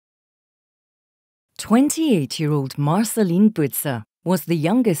28-year-old Marcelline Budza was the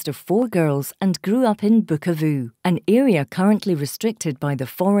youngest of 4 girls and grew up in Bukavu, an area currently restricted by the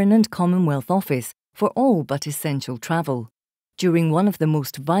Foreign and Commonwealth Office for all but essential travel, during one of the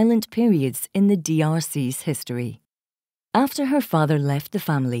most violent periods in the DRC's history. After her father left the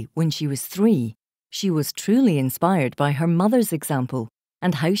family when she was 3, she was truly inspired by her mother's example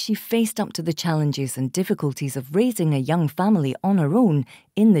and how she faced up to the challenges and difficulties of raising a young family on her own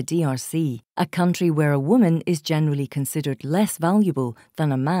in the DRC, a country where a woman is generally considered less valuable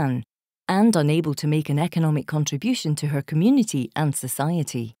than a man and unable to make an economic contribution to her community and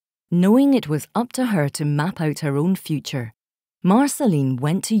society. Knowing it was up to her to map out her own future, Marcelline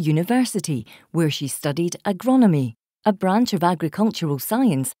went to university where she studied agronomy, a branch of agricultural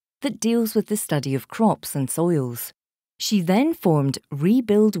science that deals with the study of crops and soils. She then formed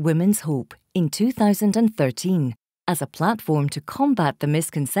Rebuild Women's Hope in 2013 as a platform to combat the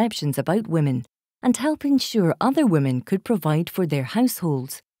misconceptions about women and help ensure other women could provide for their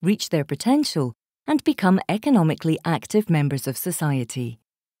households, reach their potential, and become economically active members of society.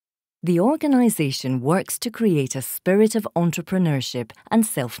 The organisation works to create a spirit of entrepreneurship and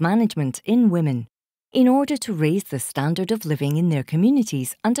self-management in women in order to raise the standard of living in their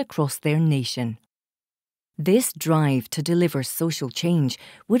communities and across their nation. This drive to deliver social change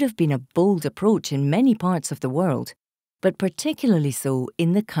would have been a bold approach in many parts of the world, but particularly so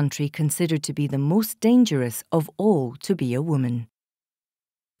in the country considered to be the most dangerous of all to be a woman.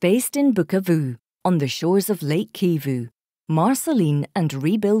 Based in Bukavu, on the shores of Lake Kivu, Marcelline and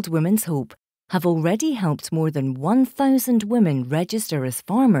Rebuild Women's Hope have already helped more than 1,000 women register as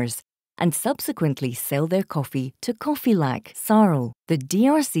farmers and subsequently sell their coffee to Coffee-Lac Sarl, the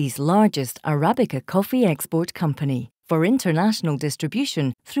DRC's largest Arabica coffee export company, for international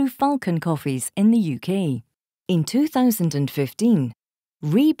distribution through Falcon Coffees in the UK. In 2015,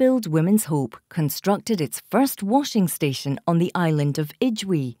 Rebuild Women's Hope constructed its first washing station on the island of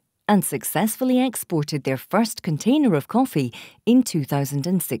Ijwi and successfully exported their first container of coffee in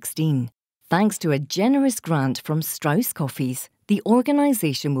 2016. Thanks to a generous grant from Strauss Coffees, the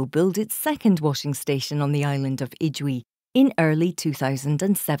organisation will build its second washing station on the island of Ijwi in early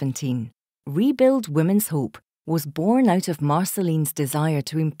 2017. Rebuild Women's Hope was born out of Marcelline's desire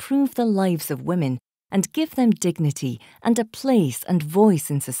to improve the lives of women and give them dignity and a place and voice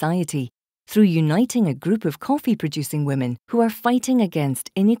in society through uniting a group of coffee-producing women who are fighting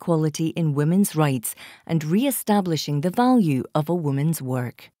against inequality in women's rights and re-establishing the value of a woman's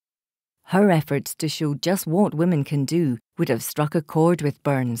work. Her efforts to show just what women can do would have struck a chord with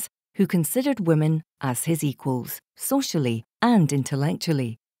Burns, who considered women as his equals, socially and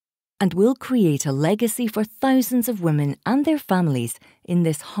intellectually, and will create a legacy for thousands of women and their families in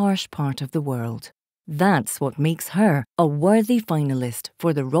this harsh part of the world. That's what makes her a worthy finalist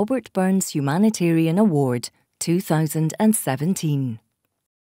for the Robert Burns Humanitarian Award 2017.